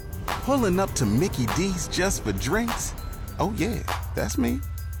Pulling up to Mickey D's just for drinks? Oh yeah, that's me.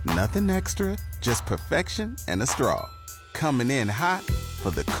 Nothing extra, just perfection and a straw. Coming in hot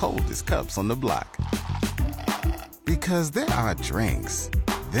for the coldest cups on the block. Because there are drinks.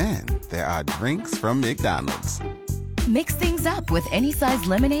 Then there are drinks from McDonald's. Mix things up with any size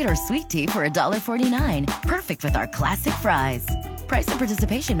lemonade or sweet tea for $1.49. Perfect with our classic fries. Price and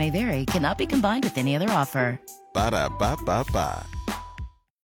participation may vary. Cannot be combined with any other offer. Ba-da-ba-ba-ba.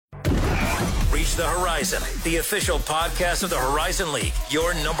 Reach the Horizon, the official podcast of the Horizon League,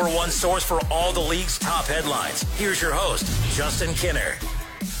 your number one source for all the league's top headlines. Here's your host, Justin Kinner.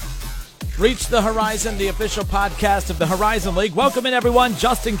 Reach the Horizon, the official podcast of the Horizon League. Welcome in, everyone.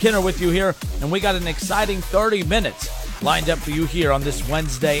 Justin Kinner with you here, and we got an exciting 30 minutes lined up for you here on this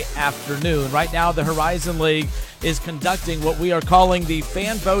Wednesday afternoon. Right now, the Horizon League is conducting what we are calling the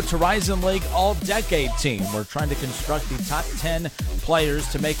Fan Vote Horizon League All-Decade Team. We're trying to construct the top 10 players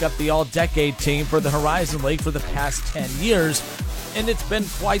to make up the All-Decade Team for the Horizon League for the past 10 years. And it's been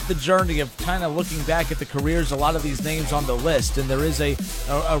quite the journey of kind of looking back at the careers, a lot of these names on the list. And there is a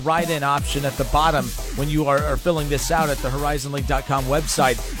write-in option at the bottom when you are filling this out at the HorizonLeague.com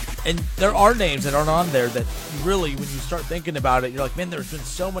website. And there are names that aren't on there that really, when you start thinking about it, you're like, man, there's been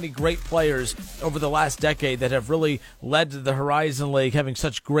so many great players over the last decade that have really led to the Horizon League having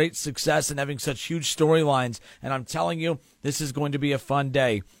such great success and having such huge storylines. And I'm telling you, this is going to be a fun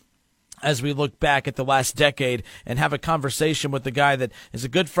day as we look back at the last decade and have a conversation with the guy that is a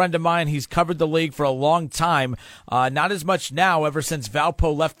good friend of mine. He's covered the league for a long time, not as much now ever since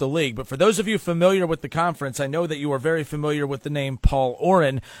Valpo left the league. But for those of you familiar with the conference, I know that you are very familiar with the name Paul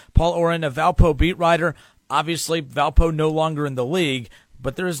Oren. Paul Oren, a Valpo beat writer. Obviously, Valpo no longer in the league,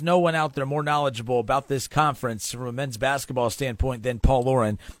 but there is no one out there more knowledgeable about this conference from a men's basketball standpoint than Paul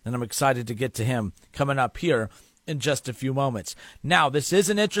Oren, and I'm excited to get to him coming up here in just a few moments. Now, this is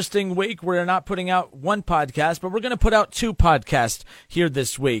an interesting week. We're not putting out one podcast, but we're going to put out two podcasts here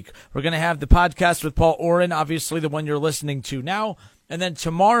this week. We're going to have the podcast with Paul Oren, obviously the one you're listening to now. And then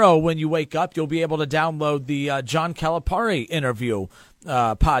tomorrow when you wake up, you'll be able to download the John Calipari interview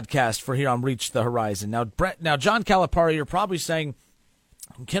podcast for here on Reach the Horizon. Now, John Calipari, you're probably saying,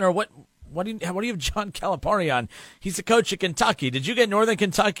 Kenner, what do you have John Calipari on? He's the coach at Kentucky. Did you get Northern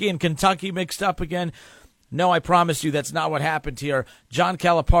Kentucky and Kentucky mixed up again? No, I promise you that's not what happened here. John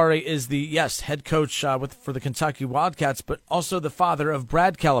Calipari is the, head coach for the Kentucky Wildcats, but also the father of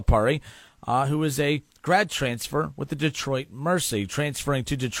Brad Calipari, who is a grad transfer with the Detroit Mercy, transferring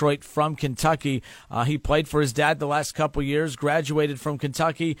to Detroit from Kentucky. He played for his dad the last couple years, graduated from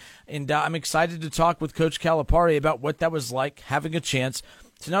Kentucky, and I'm excited to talk with Coach Calipari about what that was like, having a chance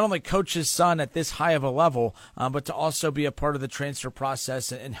to not only coach his son at this high of a level, but to also be a part of the transfer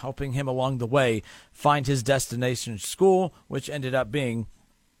process and helping him along the way find his destination school, which ended up being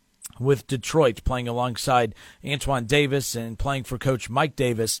with Detroit, playing alongside Antoine Davis and playing for Coach Mike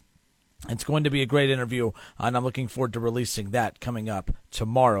Davis. It's going to be a great interview, and I'm looking forward to releasing that coming up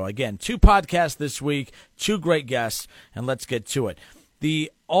tomorrow. Again, two podcasts this week, two great guests, and let's get to it. The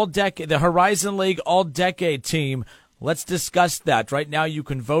Horizon League All-Decade Team. Let's discuss that. Right now, you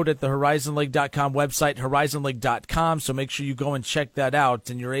can vote at the HorizonLeague.com website, HorizonLeague.com, so make sure you go and check that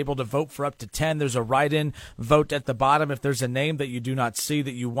out, and you're able to vote for up to 10. There's a write-in vote at the bottom if there's a name that you do not see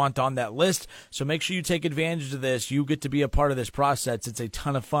that you want on that list, so make sure you take advantage of this. You get to be a part of this process. It's a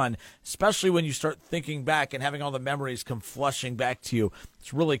ton of fun, especially when you start thinking back and having all the memories come flushing back to you.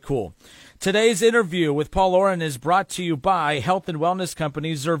 It's really cool. Today's interview with Paul Oren is brought to you by health and wellness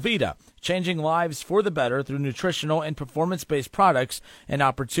company Zurvita, changing lives for the better through nutritional and performance-based products and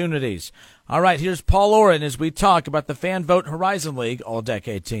opportunities. All right, here's Paul Oren as we talk about the Fan Vote Horizon League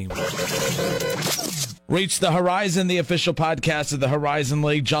All-Decade Team. Reach the Horizon, the official podcast of the Horizon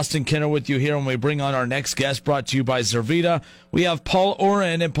League. Justin Kinner with you here when we bring on our next guest, brought to you by Zurvita. We have Paul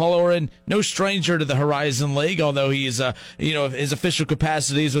Oren, and Paul Oren, no stranger to the Horizon League, although he is, his official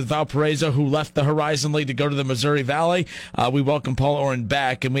capacities with Valparaiso, who left the Horizon League to go to the Missouri Valley. We welcome Paul Oren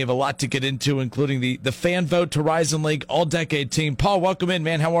back, and we have a lot to get into, including the Fan Vote Horizon League All-Decade Team. Paul, welcome in,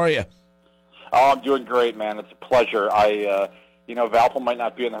 man. How are you? Oh, I'm doing great, man. It's a pleasure. Valpo might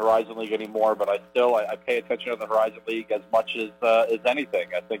not be in the Horizon League anymore, but I pay attention to the Horizon League as much as anything.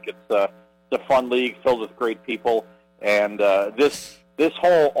 I think it's a fun league filled with great people, and this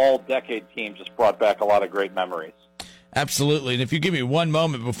whole all-decade team just brought back a lot of great memories. Absolutely. And if you give me one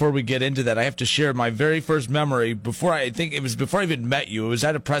moment before we get into that, I have to share my very first memory before I even met you. It was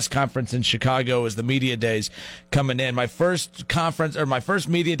at a press conference in Chicago. It was the media days coming in. My first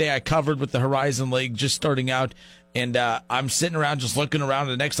media day I covered with the Horizon League, just starting out. And I'm sitting around just looking around.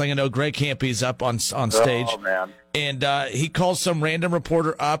 And the next thing I know, Greg Campy's up on stage. Oh, man. And he calls some random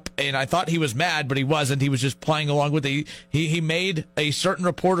reporter up, and I thought he was mad, but he wasn't. He was just playing along with it. He made a certain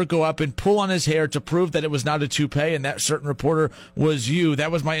reporter go up and pull on his hair to prove that it was not a toupee, and that certain reporter was you.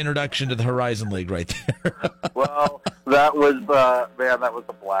 That was my introduction to the Horizon League right there. Well, that was, man, that was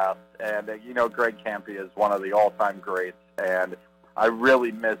a blast. And, Greg Kampe is one of the all-time greats, and I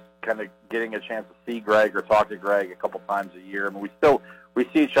really miss kind of getting a chance to see Greg or talk to Greg a couple times a year. I mean, we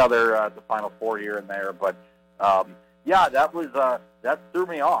see each other at the Final Four here and there, but that threw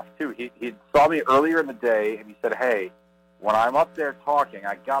me off too. He saw me earlier in the day and he said, "Hey, when I'm up there talking,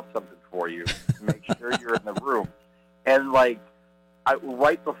 I got something for you. Make sure you're in the room." And right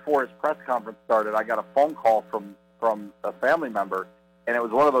before his press conference started, I got a phone call from a family member, and it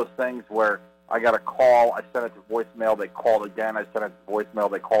was one of those things where I got a call, I sent it to voicemail, they called again, I sent it to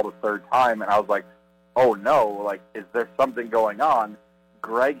voicemail, they called a third time, and I was like, "Oh no, is there something going on?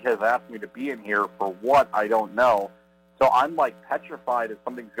 Greg has asked me to be in here for what? I don't know." So I'm petrified if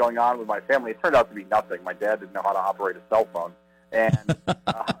something's going on with my family. It turned out to be nothing. My dad didn't know how to operate a cell phone. And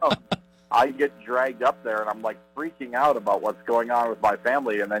I get dragged up there, and I'm freaking out about what's going on with my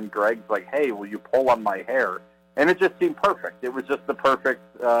family. And then Greg's like, "Hey, will you pull on my hair?" And it just seemed perfect. It was just the perfect,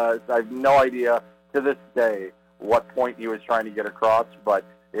 I have no idea to this day what point he was trying to get across, but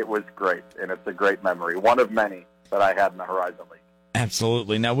it was great. And it's a great memory. One of many that I had in the Horizon League.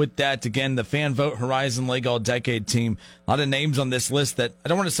 Absolutely. Now, with that, again, the Fan Vote Horizon League All-Decade team, a lot of names on this list that I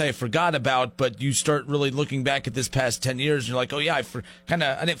don't want to say I forgot about, but you start really looking back at this past 10 years, and you're like, oh, yeah, I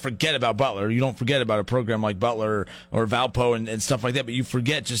didn't forget about Butler. You don't forget about a program like Butler or Valpo and stuff like that, but you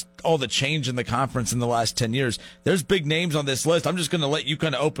forget just all the change in the conference in the last 10 years. There's big names on this list. I'm just going to let you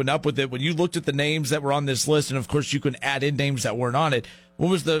kind of open up with it. When you looked at the names that were on this list, and, of course, you can add in names that weren't on it,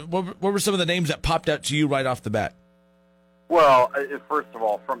 what were some of the names that popped out to you right off the bat? Well, first of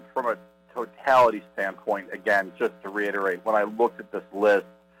all, from a totality standpoint, again, just to reiterate, when I looked at this list,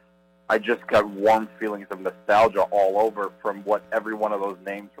 I just got warm feelings of nostalgia all over from what every one of those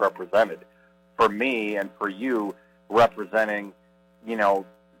names represented. For me and for you, representing,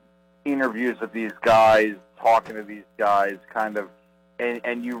 interviews with these guys, talking to these guys,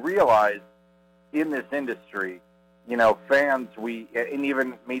 and you realize in this industry, fans, and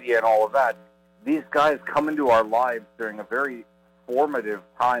even media and all of that, these guys come into our lives during a very formative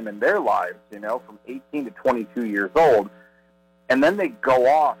time in their lives, from 18 to 22 years old, and then they go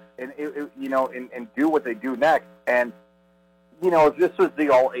off and do what they do next. And if this was the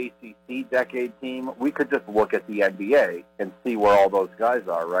All-ACC decade team, we could just look at the NBA and see where all those guys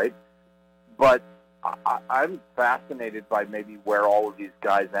are, right? But I'm fascinated by maybe where all of these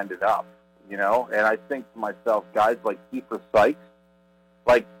guys ended up, and I think to myself, guys like Kiefer Sykes,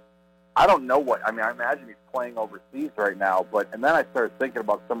 I don't know I imagine he's playing overseas right now, and then I started thinking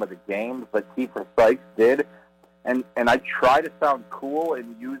about some of the games that Kiefer Sykes did, and I try to sound cool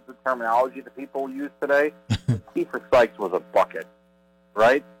and use the terminology that people use today. Kiefer Sykes was a bucket,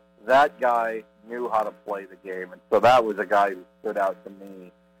 right? That guy knew how to play the game, and so that was a guy who stood out to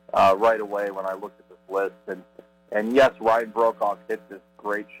me right away when I looked at this list. And yes, Ryan Broekhoff hit this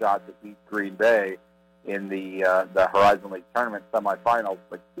great shot to beat Green Bay in the Horizon League tournament semifinals,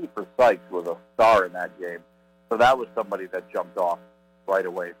 but Kiefer Sykes was a star in that game. So that was somebody that jumped off right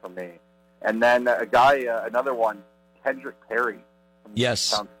away for me. And then another one, Kendrick Perry.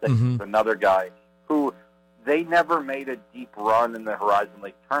 Yes. Another guy who they never made a deep run in the Horizon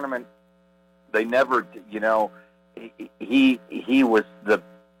League tournament. They never, he was the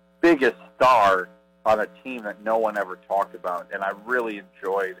biggest star on a team that no one ever talked about, and I really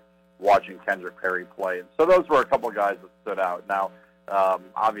enjoyed watching Kendrick Perry play. And so those were a couple of guys that stood out. Now,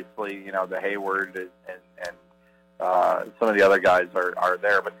 obviously, the Hayward and some of the other guys are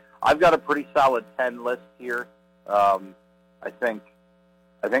there, but I've got a pretty solid 10 list here. I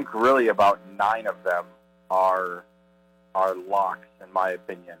think really about 9 of them are locks, in my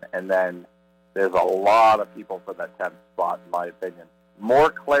opinion. And then there's a lot of people for that 10th spot, in my opinion.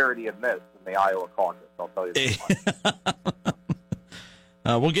 More clarity in this than the Iowa caucus, I'll tell you that much.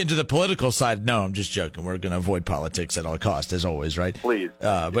 We'll get into the political side. No, I'm just joking. We're going to avoid politics at all costs, as always, right? Please.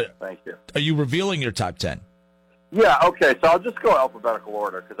 But thank you. Are you revealing your top 10? Yeah, okay. So I'll just go alphabetical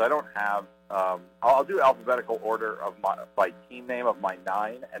order because I don't have I'll do alphabetical order of by team name of my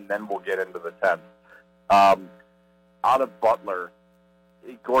 9, and then we'll get into the 10th. Out of Butler,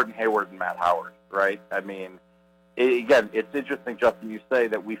 Gordon Hayward and Matt Howard, right? I mean, again, it's interesting, Justin, you say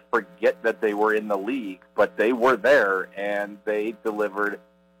that we forget that they were in the league, but they were there, and they delivered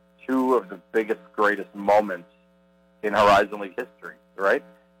 2 of the biggest, greatest moments in Horizon League history, right?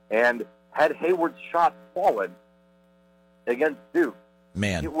 And had Hayward's shot fallen against Duke,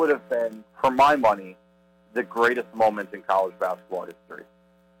 man, it would have been, for my money, the greatest moment in college basketball history,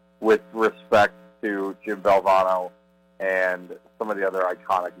 with respect to Jim Valvano and some of the other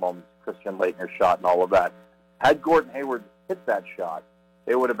iconic moments, Christian Laettner's shot and all of that. Had Gordon Hayward hit that shot,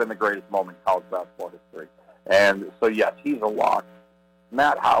 it would have been the greatest moment in college basketball history. And so, yes, he's a lock.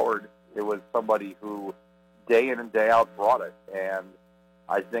 Matt Howard, it was somebody who day in and day out brought it. And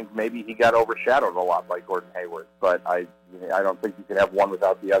I think maybe he got overshadowed a lot by Gordon Hayward. But I don't think you can have one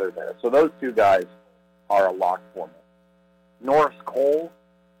without the other there. So those two guys are a lock for me. Norris Cole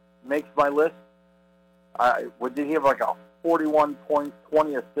makes my list. Did he have like a 41 point,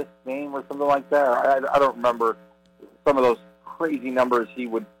 20 assist game or something like that? I don't remember some of those crazy numbers he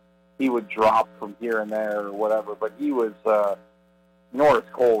would drop from here and there or whatever. But he was Norris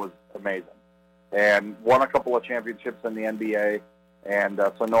Cole was amazing and won a couple of championships in the NBA. And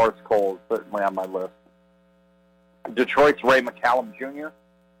so Norris Cole is certainly on my list. Detroit's Ray McCallum Jr.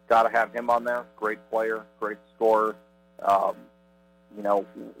 Got to have him on there. Great player, great scorer.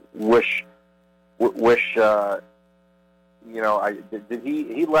 Wish.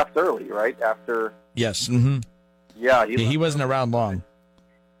 He left early, right? After. Yes. Mm-hmm. Yeah. He wasn't around long.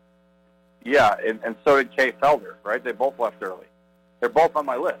 Yeah, and so did Kay Felder, right? They both left early. They're both on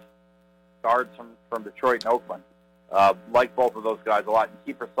my list. Guards from Detroit and Oakland. Like both of those guys a lot.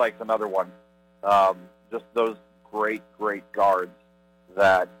 And Kiefer Sykes, another one. Just those great guards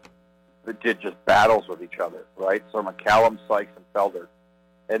that did just battles with each other, right? So McCallum, Sykes, and Felder.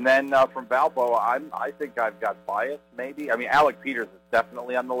 And then from Valpo, I think I've got bias, maybe. I mean, Alec Peters is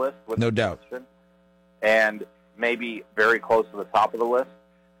definitely on the list. No doubt. And maybe very close to the top of the list.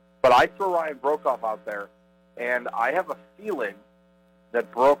 But I throw Ryan Broekhoff out there, and I have a feeling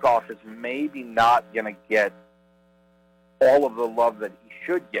that Broekhoff is maybe not going to get all of the love that he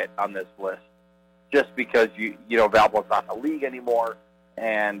should get on this list, just because Valpo's not in the league anymore,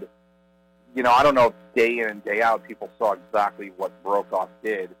 and I don't know if day in and day out people saw exactly what Broekhoff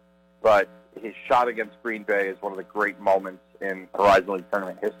did, but his shot against Green Bay is one of the great moments in Horizon League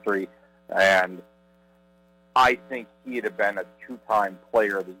tournament history, and I think he'd have been a two-time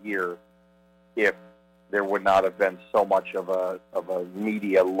Player of the Year if there would not have been so much of a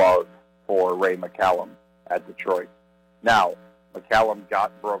media love for Ray McCallum at Detroit. Now, McCallum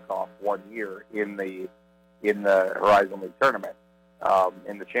got Broekhoff 1 year in the Horizon League tournament,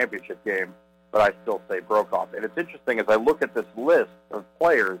 in the championship game, but I still say Broekhoff. And it's interesting, as I look at this list of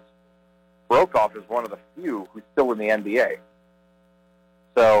players, Broekhoff is one of the few who's still in the NBA.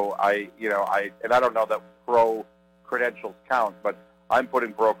 So I don't know that pro credentials count, but I'm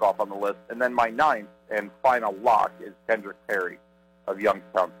putting Broekhoff on the list. And then my ninth and final lock is Kendrick Perry of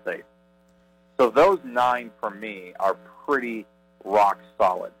Youngstown State. So those 9 for me are pretty rock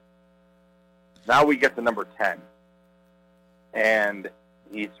solid. Now we get to number 10. And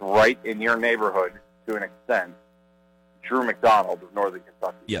he's right in your neighborhood to an extent, Drew McDonald of Northern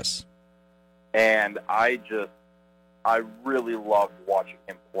Kentucky. Yes. And I really loved watching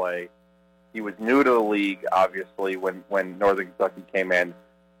him play. He was new to the league, obviously, when Northern Kentucky came in.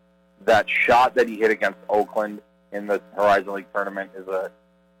 That shot that he hit against Oakland in the Horizon League tournament is a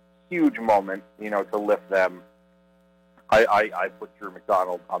huge moment, to lift them. I put Drew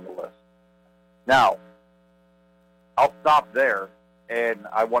McDonald on the list. Now, I'll stop there, and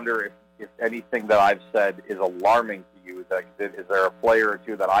I wonder if anything that I've said is alarming to you. Is there a player or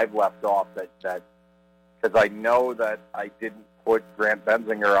two that I've left off that because I know that I didn't put Grant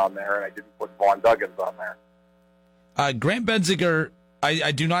Benzinger on there, and I didn't put Vaughn Duggins on there. Grant Benzinger,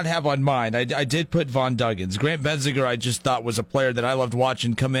 I do not have on mine. I did put Vaughn Duggins. Grant Benzinger, I just thought was a player that I loved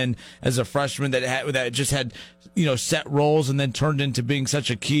watching come in as a freshman that just had set roles and then turned into being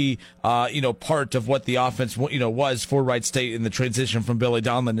such a key part of what the offense was for Wright State in the transition from Billy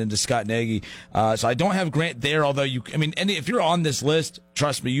Donlin into Scott Nagy. So I don't have Grant there, although if you're on this list,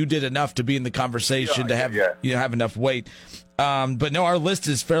 trust me, you did enough to be in the conversation to have have enough weight. But no, our list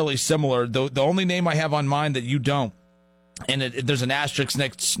is fairly similar. The only name I have on mine that you don't, and there's an asterisk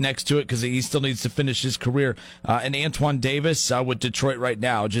next to it because he still needs to finish his career. And Antoine Davis with Detroit right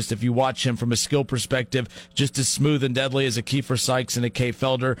now, just if you watch him from a skill perspective, just as smooth and deadly as a Kiefer Sykes and a Kay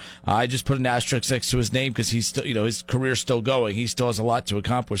Felder. I just put an asterisk next to his name because he's still, his career's still going. He still has a lot to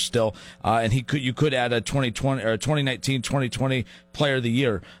accomplish still. And you could add a 2020 or 2019-2020 Player of the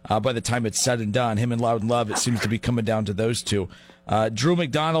Year by the time it's said and done. Him and Loudon Love, it seems to be coming down to those two. Drew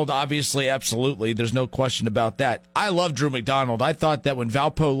McDonald, obviously, absolutely. There's no question about that. I love Drew McDonald. I thought that when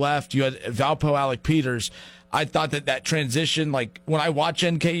Valpo left, you had Valpo, Alec Peters. I thought that transition, like when I watch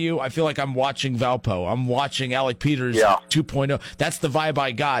NKU, I feel like I'm watching Valpo. I'm watching Alec Peters 2.0. That's the vibe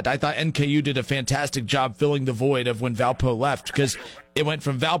I got. I thought NKU did a fantastic job filling the void of when Valpo left because it went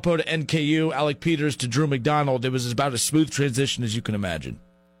from Valpo to NKU, Alec Peters to Drew McDonald. It was about as smooth transition as you can imagine.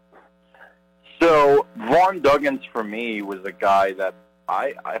 So Vaughn Duggins, for me, was a guy that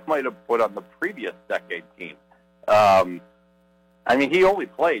I might have put on the previous decade team. I mean, he only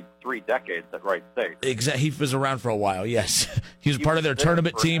played 3 decades at Wright State. Exactly. He was around for a while, yes. He was part of their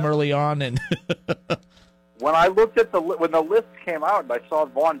tournament team early on. And when I looked at when the list came out and I saw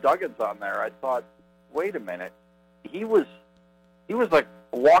Vaughn Duggins on there, I thought, wait a minute. He was like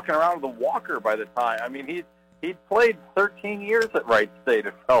walking around with a walker by the time. I mean, he'd played 13 years at Wright State,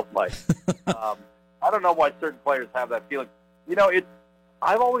 it felt like. I don't know why certain players have that feeling. You know,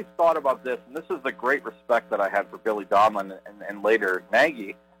 I've always thought about this, and this is the great respect that I had for Billy Donlin and later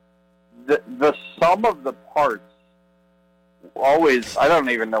Nagy. The sum of the parts always, I don't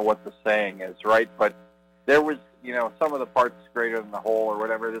even know what the saying is, right? But there was, you know, some of the parts greater than the whole or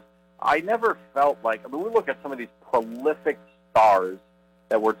whatever it is. I never felt like, I mean, we look at some of these prolific stars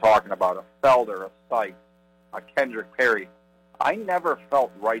that we're talking about, a Felder, a Sykes, a Kendrick Perry. I never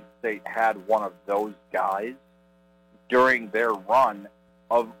felt Wright State had one of those guys during their run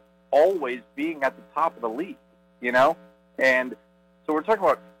of always being at the top of the league, you know? And so we're talking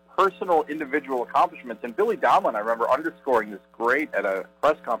about personal, individual accomplishments. And Billy Donlin, I remember underscoring this great at a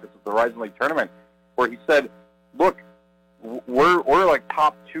press conference at the Horizon League tournament where he said, look, we're like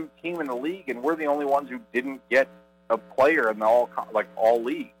top 2 team in the league, and we're the only ones who didn't get a player in the all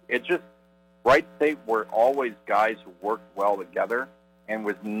league. It's just Wright State were always guys who worked well together, and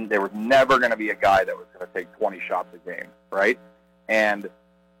there was never going to be a guy that was going to take 20 shots a game, right? And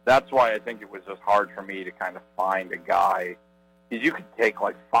that's why I think it was just hard for me to kind of find a guy, because you could take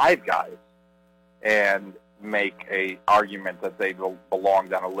like 5 guys and make a argument that they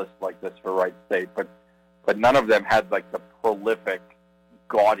belonged on a list like this for Wright State, but none of them had like the prolific,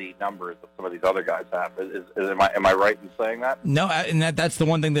 gaudy numbers that some of these other guys have. Am I right in saying that? No, and that's the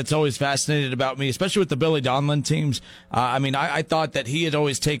one thing that's always fascinated about me, especially with the Billy Donlin teams. I mean, I thought that he had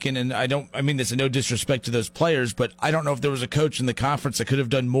always taken, and I mean this in no disrespect to those players, but I don't know if there was a coach in the conference that could have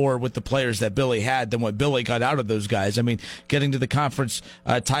done more with the players that Billy had than what Billy got out of those guys. I mean, getting to the conference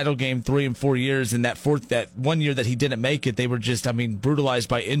title game 3 and 4 years, and that 1 year that he didn't make it, they were just, I mean, brutalized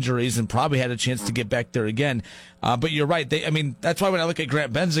by injuries and probably had a chance to get back there again. But you're right. That's why when I look at Grant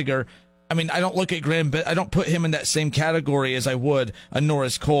Benziger, I mean, I don't look at I don't put him in that same category as I would a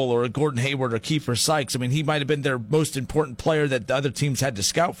Norris Cole or a Gordon Hayward or Kiefer Sykes. I mean, he might have been their most important player that the other teams had to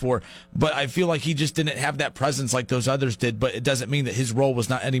scout for, but I feel like he just didn't have that presence like those others did, but it doesn't mean that his role was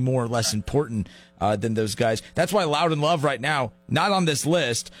not any more or less important than those guys. That's why Loudon Love right now, not on this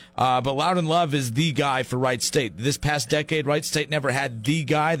list, but Loudon Love is the guy for Wright State. This past decade, Wright State never had the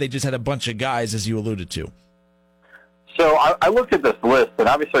guy. They just had a bunch of guys, as you alluded to. So I looked at this list, and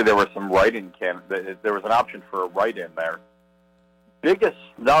obviously there were some write-in candidates. There was an option for a write-in there. Biggest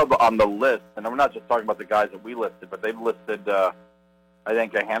snub on the list, and I'm not just talking about the guys that we listed, but they've listed, I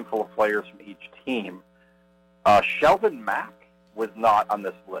think, a handful of players from each team. Shelvin Mack was not on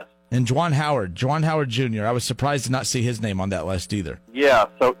this list. And Juwan Howard Jr., I was surprised to not see his name on that list either. Yeah,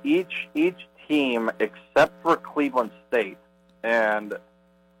 so each team, except for Cleveland State, and,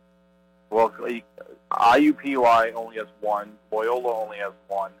 well, IUPUI only has 1, Loyola only has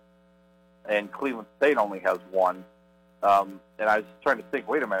 1, and Cleveland State only has 1. And I was trying to think,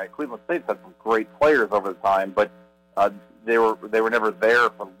 wait a minute, Cleveland State's had some great players over the time, but they were never there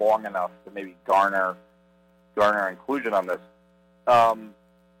for long enough to maybe garner inclusion on this.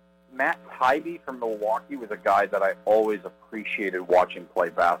 Matt Tybee from Milwaukee was a guy that I always appreciated watching play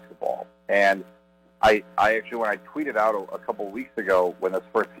basketball. And I actually, when I tweeted out a couple of weeks ago when this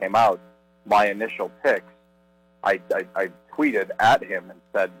first came out, my initial picks, I tweeted at him and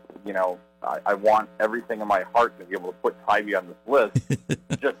said, you know, I want everything in my heart to be able to put Tybee on this list.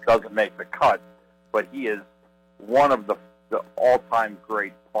 He just doesn't make the cut, but he is one of the all-time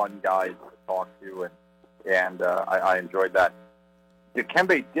great fun guys to talk to, and I enjoyed that.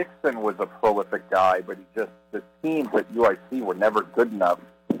 Dikembe Dixon was a prolific guy, but the teams at UIC were never good enough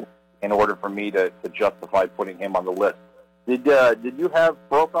in order for me to justify putting him on the list. Did you have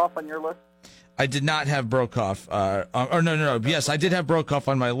Brokoff on your list? I did not have Brokoff. No. Yes, I did have Brokoff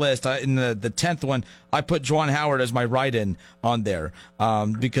on my list. In the 10th one, I put Juwan Howard as my write-in on there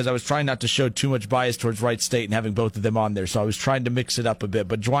because I was trying not to show too much bias towards Wright State and having both of them on there. So I was trying to mix it up a bit.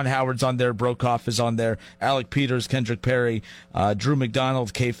 But Juwan Howard's on there. Brokoff is on there. Alec Peters, Kendrick Perry, Drew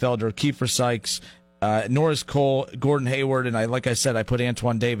McDonald, Kay Felder, Kiefer Sykes, Norris Cole, Gordon Hayward, and like I said, I put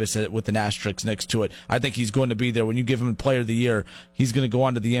Antoine Davis with an asterisk next to it. I think he's going to be there. When you give him Player of the Year, he's going to go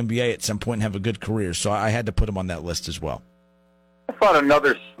on to the NBA at some point and have a good career. So I had to put him on that list as well. I thought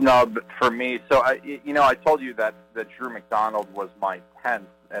another snub for me. So I told you that Drew McDonald was my 10th,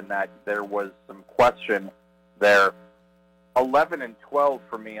 and that there was some question there. 11 and 12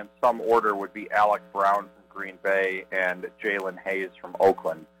 for me in some order would be Alec Brown from Green Bay and Jalen Hayes from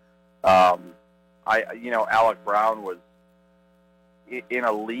Oakland. Alec Brown was in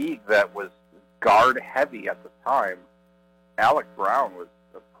a league that was guard heavy at the time. Alec Brown was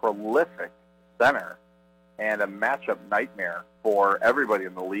a prolific center and a matchup nightmare for everybody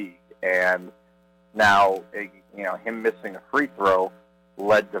in the league. And now, him missing a free throw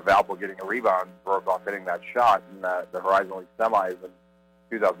led to Valpo getting a rebound, broke off hitting that shot in the Horizon League semis in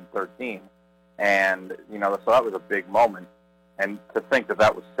 2013. And, so that was a big moment. And to think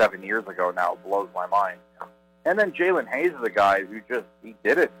that was 7 years ago now blows my mind. And then Jalen Hayes is a guy who he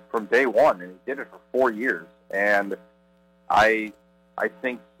did it from day one, and he did it for 4 years. And I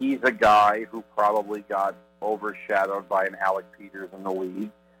think he's a guy who probably got overshadowed by an Alec Peters in the league.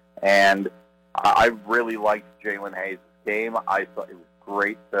 And I really liked Jalen Hayes' game. I thought it was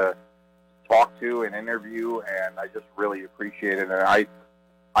great to talk to and interview, and I just really appreciated it.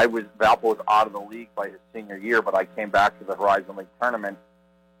 And Valpo was out of the league by his senior year, but I came back to the Horizon League tournament,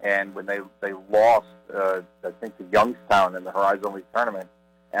 and when they lost, I think, to Youngstown in the Horizon League tournament,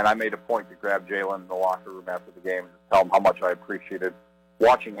 and I made a point to grab Jalen in the locker room after the game and just tell him how much I appreciated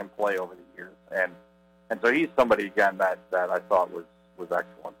watching him play over the years. And so he's somebody, again, that I thought was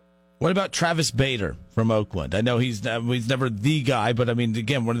excellent. What about Travis Bader from Oakland? I know he's never the guy, but,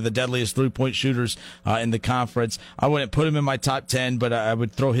 again, one of the deadliest three-point shooters in the conference. I wouldn't put him in my top 10, but I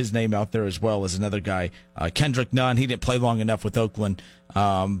would throw his name out there as well as another guy. Kendrick Nunn, he didn't play long enough with Oakland,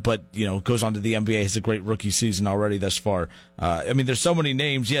 but, goes on to the NBA, has a great rookie season already thus far. There's so many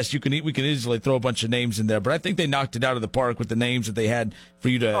names. Yes, we can easily throw a bunch of names in there, but I think they knocked it out of the park with the names that they had for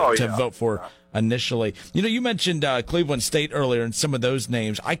you to vote for. Initially, you mentioned Cleveland State earlier and some of those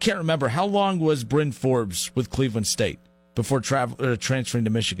names. I can't remember, how long was Bryn Forbes with Cleveland State before transferring to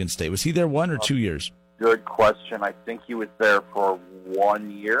Michigan State? Was he there 1 or 2 years? Good question. I think he was there for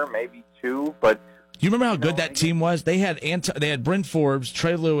 1 year, maybe 2. But you remember how good that team was? They had Bryn Forbes,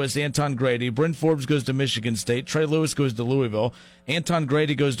 Trey Lewis, Anton Grady. Bryn Forbes goes to Michigan State. Trey Lewis goes to Louisville. Anton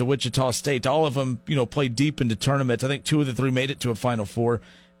Grady goes to Wichita State. All of them, played deep into tournaments. I think 2 of the 3 made it to a Final Four.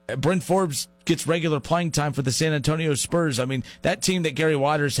 Bryn Forbes gets regular playing time for the San Antonio Spurs. That team that Gary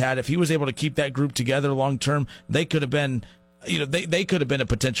Waters had, if he was able to keep that group together long term, they could have been, they could have been a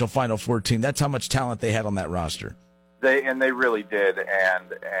potential Final Four team. That's how much talent they had on that roster. They really did,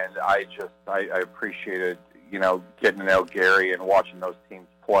 and I appreciated getting to know Gary and watching those teams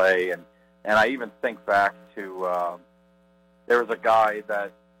play, and I even think back to there was a guy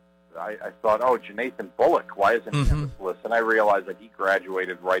that I thought, Jonathan Bullock, why isn't he on this list? And I realized that he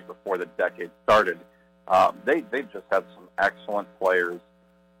graduated right before the decade started. They've just had some excellent players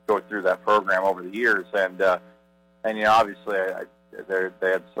go through that program over the years, and obviously they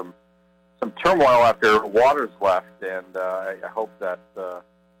had some turmoil after Waters left, and I hope that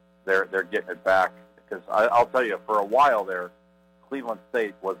they're getting it back, because I'll tell you, for a while there, Cleveland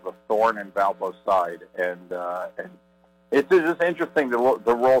State was the thorn in Valpo's side, and it's just interesting to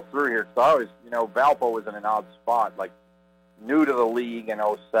roll through here, because I always, Valpo was in an odd spot, like new to the league in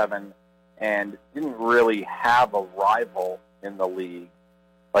 2007, and didn't really have a rival in the league,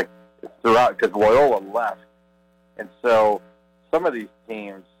 like throughout, because Loyola left, and so some of these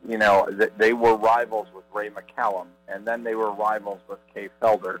teams, they were rivals with Ray McCallum, and then they were rivals with Kay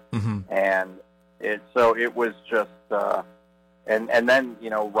Felder, and it was just. And then,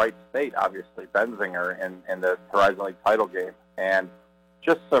 Wright State, obviously, Benzinger in the Horizon League title game. And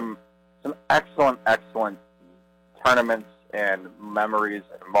just some excellent tournaments and memories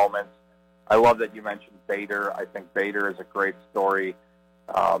and moments. I love that you mentioned Bader. I think Bader is a great story.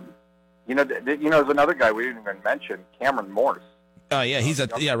 There's another guy we didn't even mention, Cameron Morse. Yeah, he's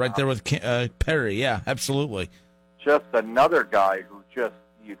right there with Perry. Yeah, absolutely. Just another guy who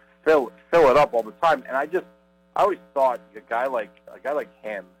you'd fill it up all the time. And I always thought a guy like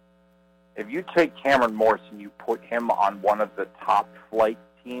him, if you take Cameron Morse and you put him on one of the top flight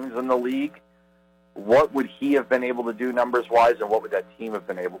teams in the league, what would he have been able to do numbers-wise, and what would that team have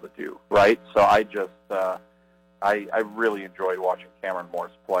been able to do, right? So I really enjoyed watching Cameron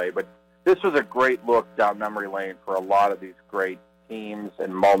Morse play. But this was a great look down memory lane for a lot of these great teams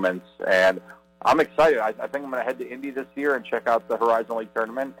and moments, and I'm excited. I think I'm going to head to Indy this year and check out the Horizon League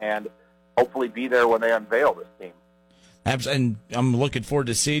tournament, and hopefully be there when they unveil this team. And I'm looking forward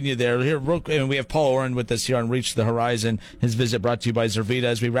to seeing you there. Here, and we have Paul Oren with us here on Reach the Horizon. His visit brought to you by Zervita.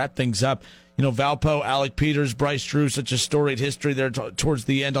 As we wrap things up, Valpo, Alec Peters, Bryce Drew, such a storied history there towards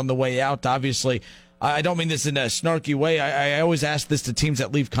the end on the way out. Obviously, I don't mean this in a snarky way. I always ask this to teams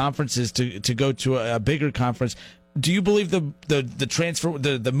that leave conferences to go to a bigger conference. Do you believe the transfer,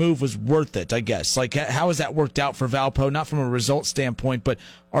 the move was worth it, I guess? Like, how has that worked out for Valpo? Not from a result standpoint, but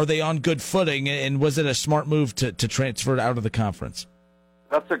are they on good footing, and was it a smart move to transfer out of the conference?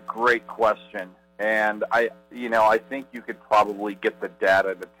 That's a great question. And I think you could probably get the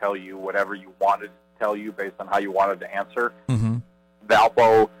data to tell you whatever you wanted to tell you based on how you wanted to answer. Mm-hmm.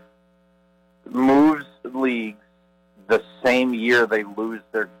 Valpo moves leagues the same year they lose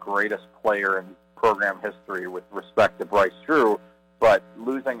their greatest player in program history with respect to Bryce Drew, but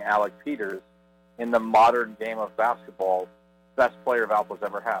losing Alec Peters in the modern game of basketball, best player Valpo's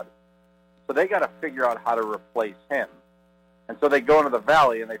ever had. So they got to figure out how to replace him. And so they go into the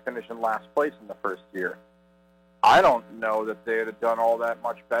Valley and they finish in last place in the first year. I don't know that they would have done all that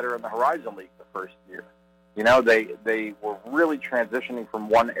much better in the Horizon League the first year. You know, they were really transitioning from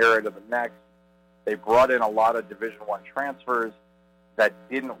one era to the next. They brought in a lot of Division I transfers that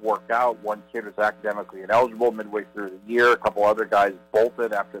didn't work out. One kid was academically ineligible midway through the year. A couple other guys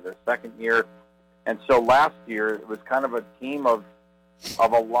bolted after their second year. And so last year it was kind of a team of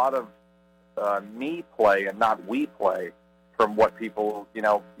a lot of me play and not we play from what people, you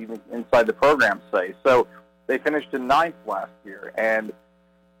know, even inside the program say. So they finished in 9th last year. And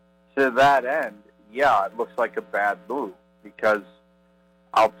to that end, yeah, it looks like a bad move because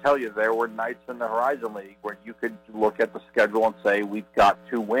I'll tell you, there were nights in the Horizon League where you could look at the schedule and say, we've got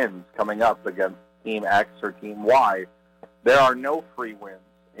 2 wins coming up against Team X or Team Y. There are no free wins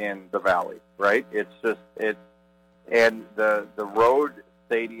in the Valley, right? It's just, and the road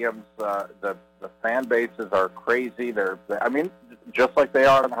stadiums, the fan bases are crazy. I mean, just like they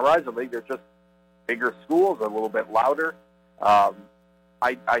are in the Horizon League, they're just bigger schools, a little bit louder.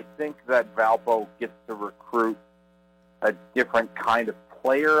 I think that Valpo gets to recruit a different kind of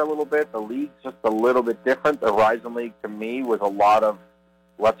player a little bit. The league's just a little bit different. The Horizon League, to me, was a lot of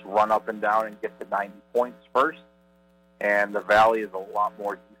let's run up and down and get to 90 points first. And the Valley is a lot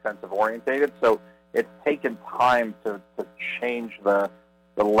more defensive-orientated. So it's taken time to change the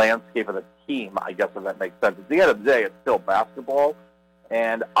landscape of the team, I guess, if that makes sense. At the end of the day, it's still basketball,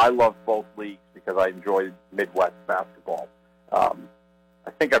 and I love both leagues because I enjoy Midwest basketball.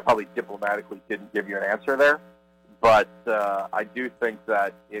 I think I probably diplomatically didn't give you an answer there. But I do think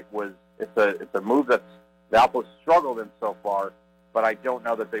that it's a move that Valpo struggled in so far, but I don't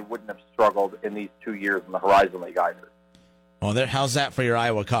know that they wouldn't have struggled in these 2 years in the Horizon League either. Well, how's that for your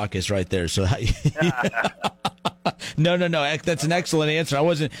Iowa caucus right there? So, No. That's an excellent answer. I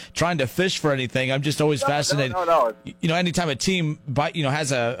wasn't trying to fish for anything. I'm just always fascinated. No. You know, anytime a team,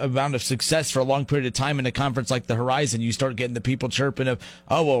 has a amount of success for a long period of time in a conference like the Horizon, you start getting the people chirping of,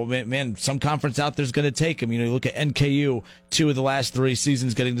 oh, well, man, some conference out there's going to take them. You know, you look at NKU, 2 of the last 3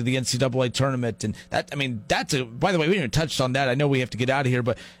 seasons getting to the NCAA tournament. And by the way, we haven't touched on that. I know we have to get out of here,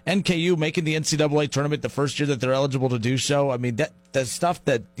 but NKU making the NCAA tournament the first year that they're eligible to do so. I mean, the stuff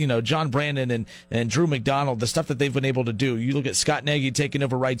that, John Brandon and Drew McDonald, the stuff that they've been able to do. You look at Scott Nagy taking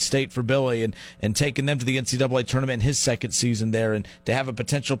over Wright State for Billy and taking them to the NCAA tournament in his second season there, and to have a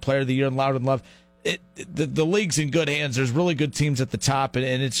potential player of the year in Loudon Love. The league's in good hands. There's really good teams at the top, and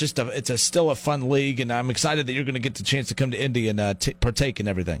it's just still a fun league, and I'm excited that you're going to get the chance to come to Indy and partake in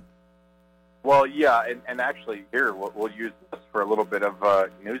everything. Well, yeah, and actually here we'll use this for a little bit of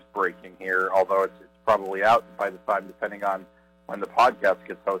news breaking here, although it's probably out by the time, depending on when the podcast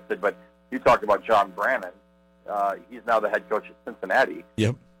gets hosted. But you talked about John Brannon. He's now the head coach at Cincinnati.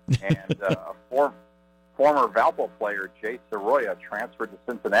 Yep. And former Valpo player Jay Soroya transferred to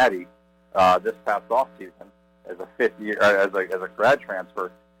Cincinnati this past offseason as a fifth year as a grad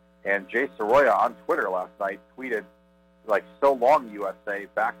transfer. And Jay Soroya on Twitter last night tweeted, like, "So long, USA,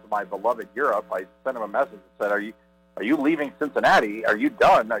 back to my beloved Europe." I sent him a message and said, "Are you leaving Cincinnati? Are you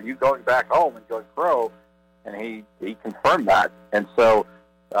done? Are you going back home and going pro?" And he confirmed that. And so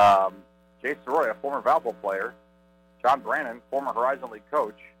Jay Soroya, former Valpo player, John Brannon, former Horizon League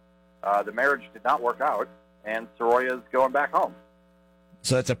coach, the marriage did not work out, and Soroya is going back home.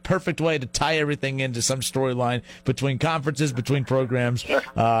 So that's a perfect way to tie everything into some storyline between conferences, between programs,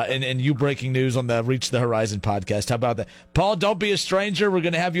 and you breaking news on the Reach the Horizon podcast. How about that? Paul, don't be a stranger. We're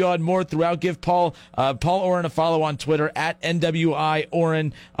going to have you on more throughout. Give Paul Oren a follow on Twitter, at NWI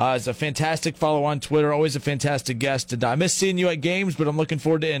Oren. It's a fantastic follow on Twitter. Always a fantastic guest. And I miss seeing you at games, but I'm looking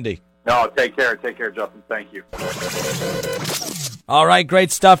forward to Indy. No, take care. Take care, Justin. Thank you. All right,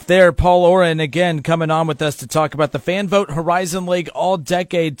 great stuff there. Paul Oren, again, coming on with us to talk about the Fan Vote Horizon League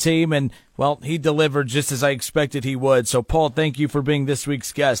All-Decade team. And, well, he delivered just as I expected he would. So, Paul, thank you for being this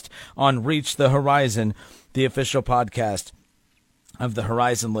week's guest on Reach the Horizon, the official podcast of the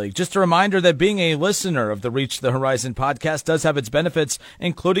Horizon League. Just a reminder that being a listener of the Reach the Horizon podcast does have its benefits,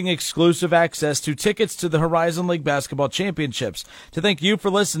 including exclusive access to tickets to the Horizon League Basketball Championships. To thank you for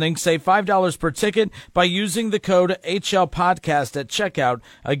listening, save $5 per ticket by using the code HLPodcast at checkout.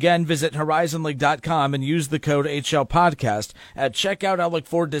 Again, visit horizonleague.com and use the code HLPodcast at checkout. I look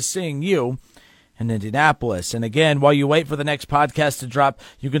forward to seeing you in Indianapolis. And again, while you wait for the next podcast to drop,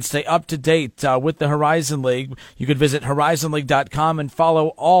 you can stay up to date with the Horizon League. You can visit horizonleague.com and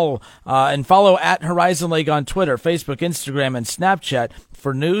follow at Horizon League on Twitter, Facebook, Instagram, and Snapchat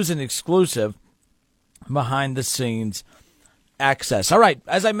for news and exclusive behind the scenes access. All right,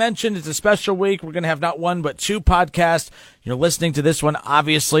 as I mentioned, it's a special week. We're going to have not one but two podcasts. You're listening to this one,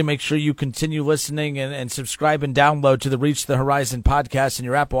 obviously. Make sure you continue listening and subscribe and download to the Reach the Horizon podcast in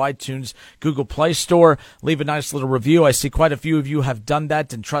your Apple iTunes, Google Play Store. Leave a nice little review. I see quite a few of you have done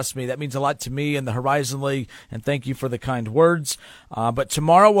that, and trust me, that means a lot to me and the Horizon League, and thank you for the kind words. But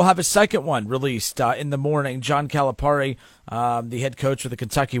tomorrow we'll have a second one released in the morning. John Calipari, the head coach of the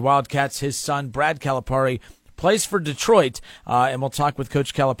Kentucky Wildcats, his son, Brad Calipari, plays for Detroit, and we'll talk with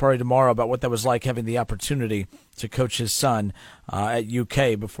Coach Calipari tomorrow about what that was like having the opportunity to coach his son at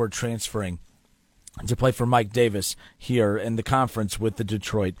UK before transferring to play for Mike Davis here in the conference with the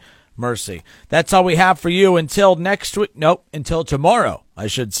Detroit Mercy. That's all we have for you until next week. Nope, until tomorrow, I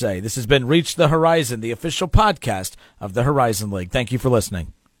should say. This has been Reach the Horizon, the official podcast of the Horizon League. Thank you for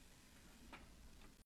listening.